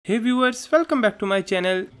Hey viewers, welcome back to my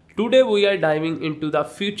channel. Today we are diving into the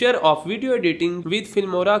future of video editing with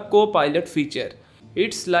Filmora Copilot feature.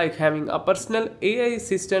 It's like having a personal AI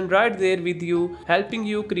assistant right there with you, helping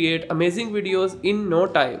you create amazing videos in no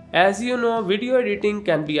time. As you know, video editing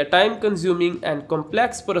can be a time-consuming and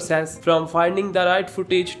complex process. From finding the right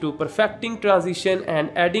footage to perfecting transition and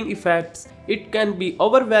adding effects. It can be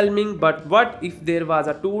overwhelming, but what if there was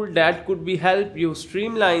a tool that could help you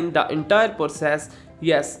streamline the entire process?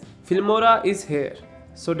 Yes, Filmora is here.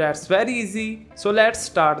 So that's very easy. So let's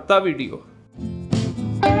start the video.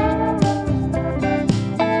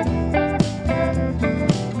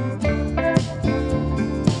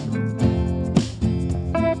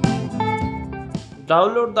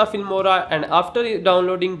 Download the Filmora, and after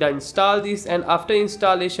downloading install this, and after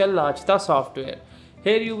installation launch the software.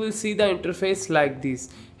 Here you will see the interface like this.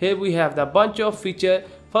 Here we have the bunch of features.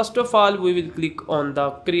 First of all, we will click on the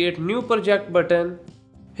create new project button.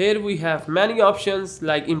 Here we have many options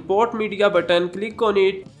like import media button, click on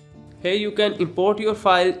it. Here you can import your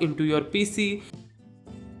file into your PC.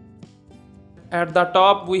 At the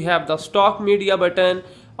top we have the stock media button,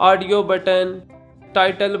 audio button,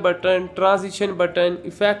 title button, transition button,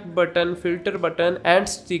 effect button, filter button and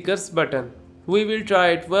stickers button. We will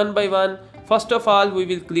try it one by one. First of all, we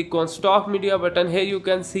will click on stock media button. Here you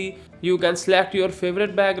can see you can select your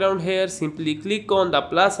favorite background. Here simply click on the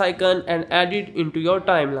plus icon and add it into your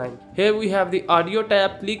timeline. Here we have the audio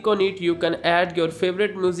tab, click on it. You can add your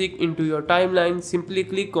favorite music into your timeline. Simply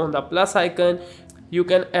click on the plus icon. You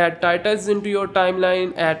can add titles into your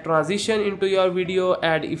timeline, add transition into your video,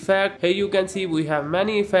 add effect. Here you can see we have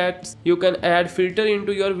many effects. You can add filter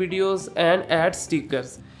into your videos and add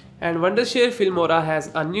stickers. And Wondershare Filmora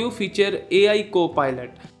has a new feature, AI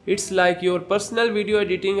Copilot. It's like your personal video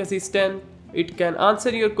editing assistant. It can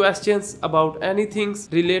answer your questions about anything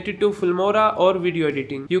related to Filmora or video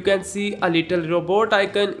editing. You can see a little robot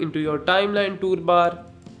icon into your timeline toolbar.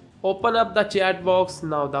 Open up the chat box.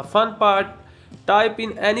 Now the fun part. Type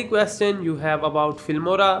in any question you have about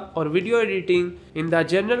Filmora or video editing. In the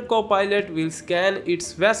general, Copilot will scan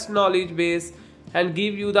its vast knowledge base and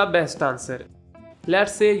give you the best answer.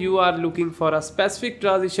 Let's say you are looking for a specific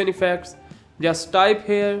transition effects. Just type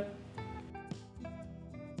here.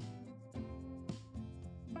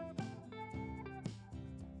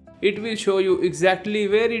 It will show you exactly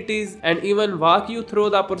where it is and even walk you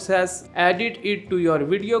through the process. Edit it to your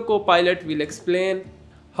video. Copilot will explain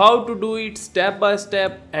how to do it step by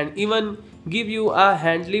step and even give you a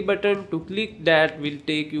handy button to click that will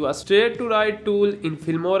take you straight to right tool. In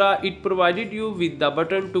Filmora, it provided you with the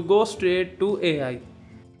button to go straight to AI.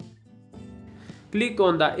 Click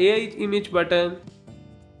on the AI image button.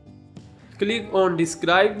 Click on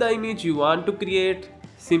describe the image you want to create.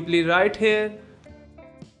 Simply write here.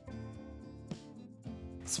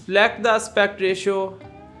 Select the aspect ratio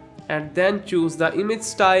and then choose the image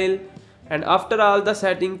style. And after all the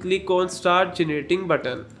setting, click on start generating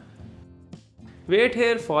button. Wait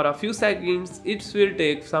here for a few seconds, it will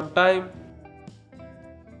take some time.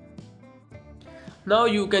 Now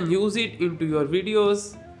you can use it into your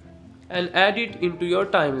videos and add it into your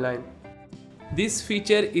timeline. This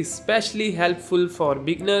feature is especially helpful for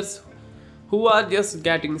beginners who are just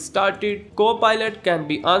getting started. Copilot can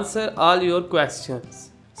answer all your questions.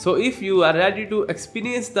 So if you are ready to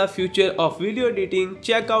experience the future of video editing,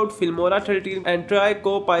 check out Filmora 13 and try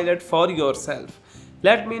Copilot for yourself.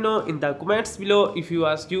 Let me know in the comments below if you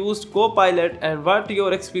have used Copilot and what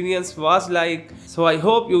your experience was like. So I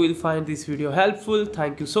hope you will find this video helpful.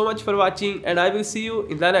 Thank you so much for watching and I will see you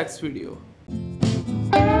in the next video.